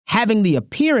having the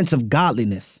appearance of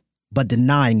godliness, but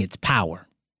denying its power.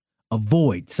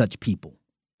 Avoid such people.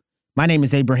 My name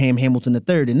is Abraham Hamilton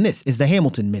III, and this is the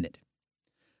Hamilton Minute.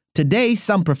 Today,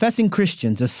 some professing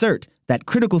Christians assert that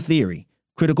critical theory,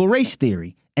 critical race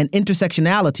theory, and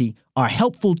intersectionality are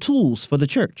helpful tools for the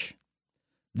church.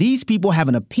 These people have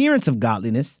an appearance of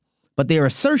godliness, but their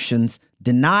assertions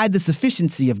deny the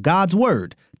sufficiency of God's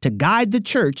word to guide the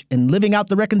church in living out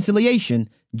the reconciliation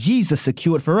Jesus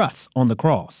secured for us on the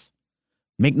cross.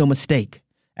 Make no mistake,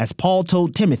 as Paul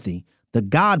told Timothy, the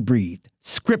God-breathed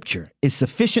Scripture is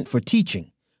sufficient for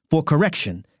teaching, for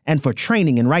correction, and for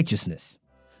training in righteousness.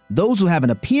 Those who have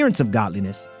an appearance of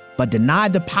godliness but deny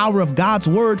the power of God's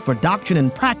word for doctrine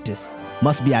and practice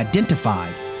must be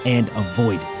identified and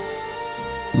avoided.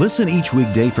 Listen each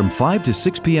weekday from 5 to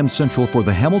 6 p.m. Central for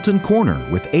the Hamilton Corner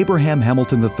with Abraham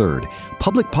Hamilton III,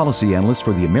 Public Policy Analyst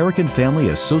for the American Family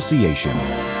Association.